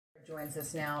Joins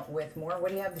us now with more.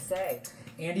 What do you have to say?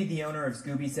 Andy, the owner of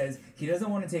Scooby, says he doesn't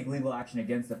want to take legal action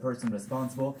against the person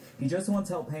responsible. He just wants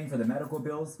help paying for the medical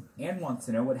bills and wants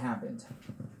to know what happened.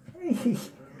 Hey,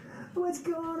 what's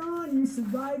going on, you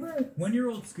survivor?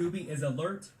 1-year-old Scooby is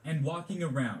alert and walking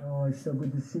around. Oh, it's so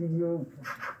good to see you.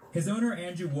 His owner,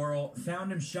 Andrew Worrell,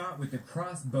 found him shot with a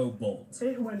crossbow bolt.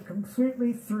 It went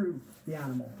completely through the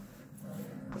animal.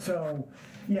 So,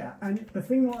 yeah, and the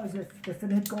thing was, if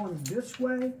it had gone this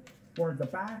way or the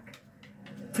back,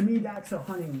 to me that's a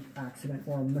hunting accident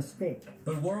or a mistake.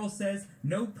 But Worrell says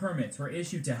no permits were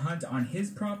issued to hunt on his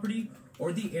property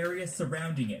or the area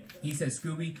surrounding it. He says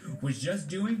Scooby was just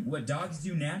doing what dogs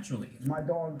do naturally. My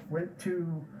dog went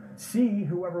to see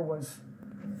whoever was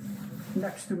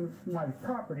next to my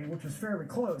property, which is fairly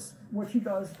close, which he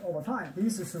does all the time.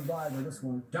 He's a survivor, this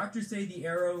one. Doctors say the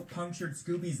arrow punctured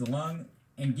Scooby's lung,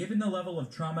 and given the level of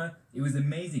trauma, it was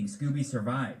amazing Scooby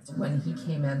survived. When he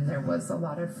came in, there was a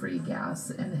lot of free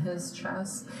gas in his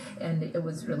chest, and it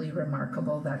was really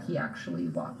remarkable that he actually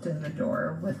walked in the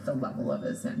door with the level of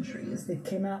his injuries. It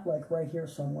came out like right here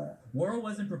somewhere. Worrell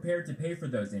wasn't prepared to pay for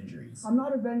those injuries. I'm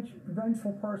not a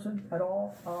vengeful person at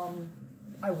all.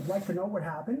 I would like to know what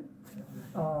happened.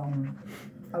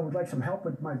 I would like some help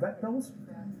with my vet bills,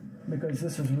 because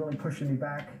this is really pushing me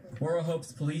back. Worrell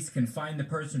hopes police can find the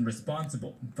person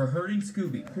responsible for hurting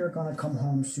Scooby. You're gonna come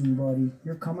home soon, buddy.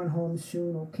 You're coming home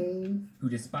soon, okay? Who,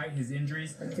 despite his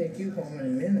injuries, I'll take you home in a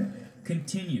minute.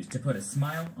 continues to put a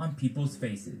smile on people's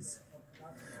faces.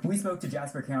 We spoke to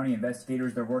Jasper County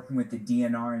investigators. They're working with the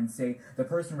DNR and say the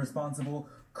person responsible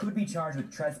could be charged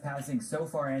with trespassing. So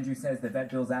far, Andrew says the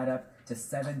vet bills add up to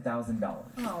 $7,000.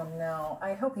 Oh, no.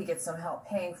 I hope he gets some help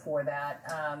paying for that.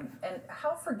 And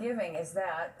how forgiving is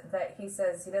that he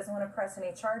says he doesn't want to press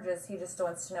any charges, he just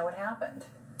wants to know what happened?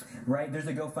 Right, there's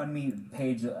a GoFundMe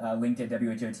page linked at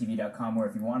WHOTV.com where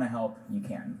if you want to help, you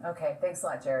can. Okay, thanks a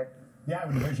lot, Jared. The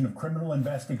Iowa Division of Criminal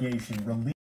Investigation released